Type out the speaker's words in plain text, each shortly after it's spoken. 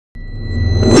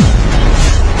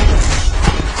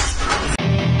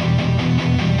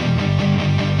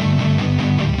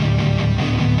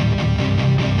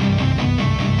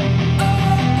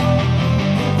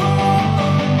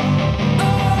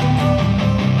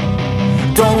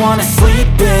don't wanna sleep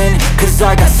in, cause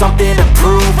I got something to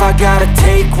prove. I gotta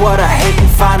take what I hate and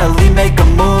finally make a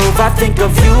move. I think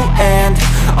of you and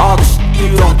all the shit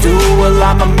you don't do. Well,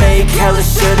 I'ma make hella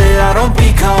sure that I don't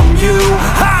become you.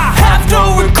 I have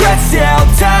no regrets, yeah, I'll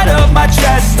tie up my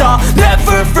chest. I'll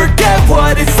never forget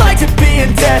what it's like to be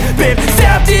in debt. Been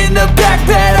stabbed in the back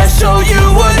bed, I'll show you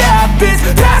what happens.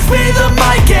 Pass me the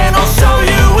mic and I'll show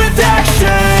you with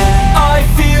action. I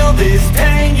feel this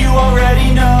pain, you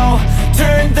already know.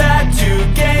 Turn that to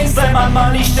gains, let my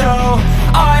money show.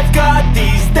 I've got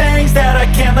these things that I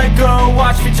can't let go.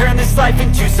 Watch me turn this life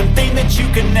into something that you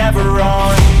can never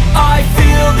own. I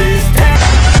feel this pain.